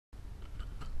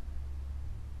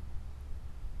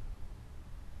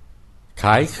ข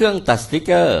ายเครื่องตัดสติกเ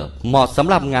กอร์เหมาะสำ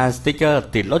หรับงานสติกเกอร์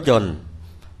ติดรถยนต์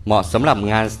เหมาะสำหรับ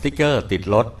งานสติกเกอร์ติด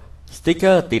รถสติกเก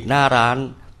อร์ติดหน้าร้าน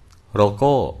โลโ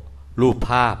ก้รูปภ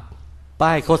าพป้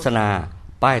ายโฆษณา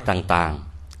ป้ายต่าง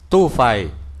ๆตู้ไฟ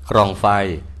กล่องไฟ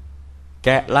แก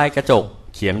ะลายกระจก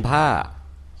เขียนผ้า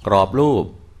กรอบรูป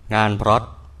งานพร็อต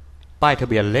ป้ายทะ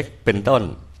เบียนเล็กเป็นต้น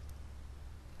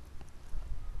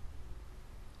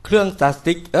เครื่องตัดส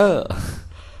ติกเกอ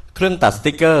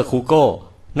ร์คูโก้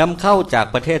นำเข้าจาก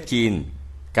ประเทศจีน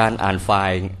การอ่านไฟ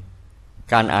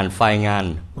ล์งาน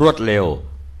รวดเร็ว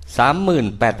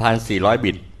 38,400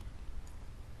 บิต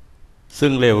ซึ่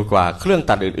งเร็วกว่าเครื่อง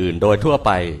ตัดอื่นๆโดยทั่วไ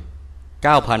ป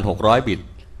 9,600 บิต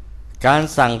การ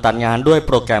สั่งตัดงานด้วยโ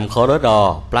ปรแกรม Coreldraw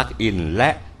ปลั๊กอินและ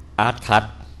HardLock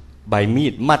ใบมี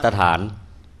ดมาตรฐาน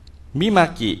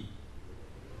MIMAKI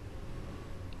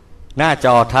หน้าจ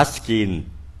อทัชสกรีน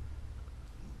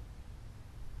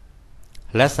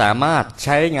และสามารถ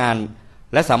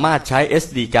ใช้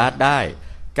SD card ได้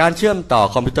การเชื่อมต่อ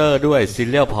คอมพิวเตอร์ด้วย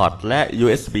Serial Port และ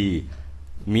USB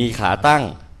มีขาตั้ง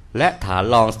และฐาน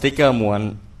รองสติกเกอร์ม้วน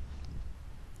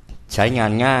ใช้งา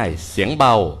นง่ายเสียงเบ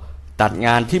าตัดง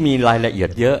านที่มีรายละเอีย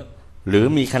ดเยอะหรือ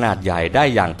มีขนาดใหญ่ได้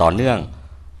อย่างต่อเนื่อง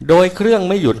โดยเครื่อง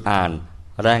ไม่หยุดอ่าน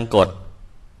แรงกด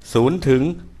 0 ถึง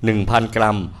 1,000 ก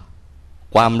รัม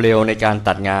ความเร็วในการ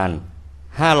ตัดงาน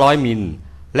 500 มิล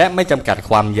และไม่จำกัด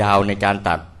ความยาวในการ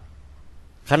ตัด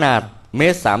ขนาด1.30 เม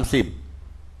ตร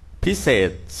พิเศษ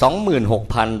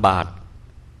 26,000 บาท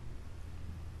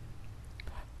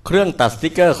เครื่องตัดสติ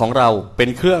กเกอร์ของเราเป็น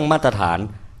เครื่องมาตรฐาน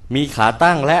มีขา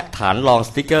ตั้งและฐานรองส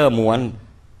ติกเกอร์ม้วน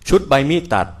ชุดใบมีด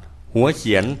ตัดหัวเ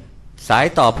ขียนสาย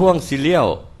ต่อพ่วงซีเรียล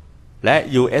และ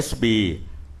USB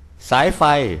สายไฟ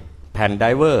แผ่นได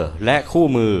เวอร์และคู่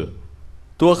มือ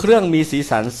ตัวเครื่องมีสี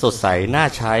สันสดใสน่า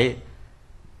ใช้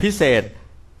พิเศษ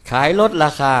ขายลดร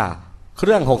าคาเค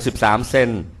รื่อง63 เซน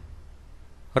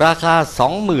ราคา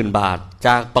 20,000 บาทจ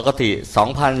ากปกติ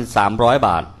 2,300 บ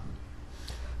าท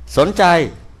สนใจ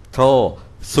โทร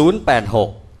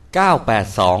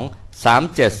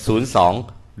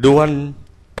 086-982-3702 ด่วน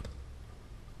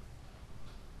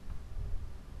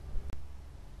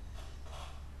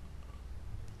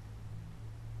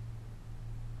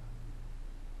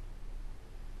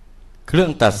เครื่อ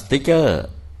งตัดสติกเกอร์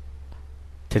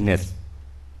ทีเ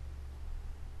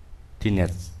น็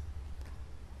ต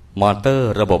มอเตอ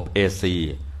ร์ระบบ AC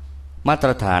มาต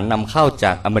รฐานนำเข้าจ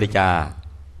ากอเมริกา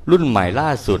รุ่นใหม่ล่า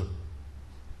สุด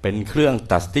เป็นเครื่อง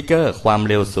ตัดสติกเกอร์ความ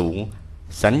เร็วสูง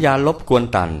สัญญาณรบกวน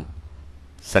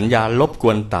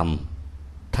ต่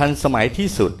ำทันสมัยที่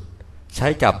สุดใช้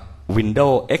กับ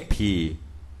Windows XP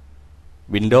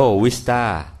Windows Vista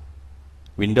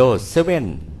Windows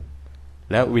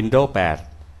 7 และ Windows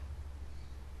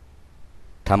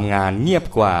 8ทำงานเงียบ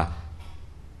กว่า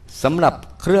สำหรับ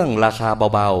เครื่องราคา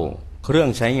เบาๆเครื่อง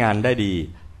ใช้งานได้ดี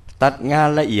ตัดงาน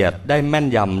ละเอียดได้แม่น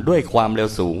ยำด้วยความเร็ว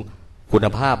สูงคุณ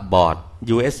ภาพบอร์ด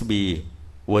USB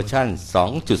เวอร์ชัน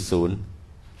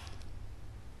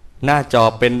 2.0 หน้าจอ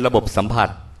เป็นระบบสัมผัส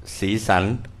สีสัน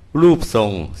รูปทร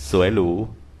งสวยหรู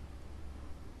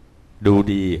ดู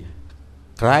ดี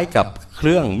คล้ายกับเค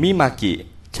รื่องมิมากิ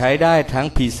ใช้ได้ทั้ง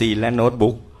PC และโน้ต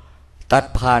บุ๊กตัด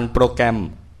ผ่านโปรแกรม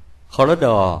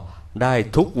Coreldraw ได้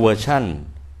ทุกเวอร์ชัน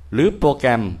หรือโปรแกร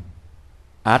ม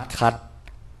HardLock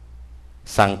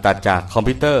สั่งตัดจากคอม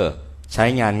พิวเตอร์ใช้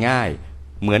งานง่าย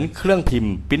เหมือนเครื่องพิม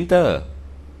พ์ปรินเตอร์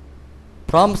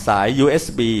พร้อมสาย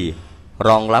USB ร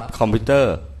องรับคอมพิวเตอ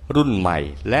ร์รุ่นใหม่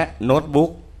และโน้ตบุ๊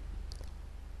ก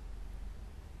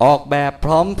ออกแบบพ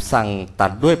ร้อมสั่งตั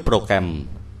ดด้วยโปรแก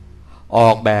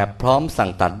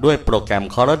รม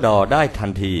Coreldraw ได้ทั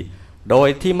นทีโดย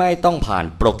ที่ไม่ต้องผ่าน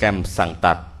โปรแกรมสั่ง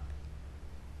ตัด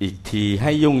อีกทีใ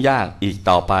ห้ยุ่งยากอีก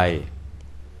ต่อไป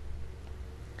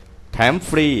แถมฟ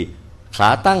รีขา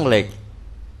ตั้งเหล็ก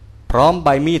พร้อมใบ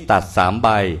มีดตัด3 ใบ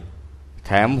แ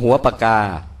ถมหัวปากกา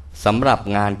สำหรับ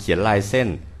งานเขียนลายเส้น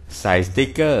ใส่สติก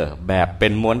เกอร์แบบเป็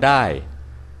นม้วนได้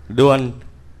ด่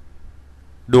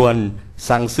วน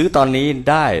สั่งซื้อตอนนี้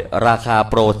ได้ราคา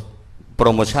โปร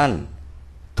โมชั่น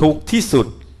ถูกที่สุด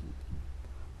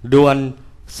ด่วน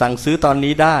สั่งซื้อตอน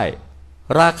นี้ได้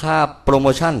ราคาโปรโม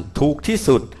ชั่นถูกที่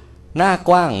สุดหน้า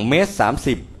กว้าง1.30 เมต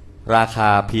รราคา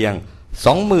เพียง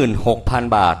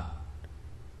 26,000 บาท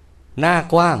หน้า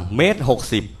กว้าง1.60 เมตร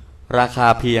ราคา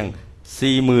เพียง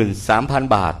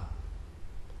 43,000 บาท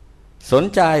สน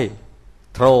ใจ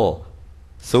โทร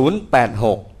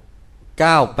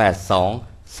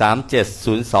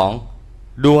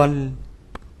 086-982-3702 ด่วน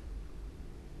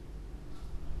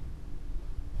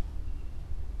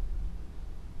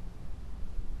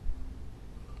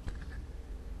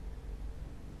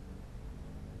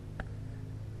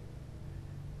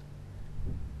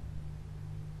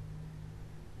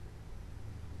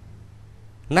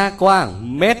หน้ากว้าง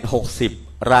1.60 เมตร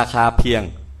ราคาเพียง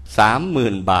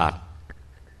 30,000 บาท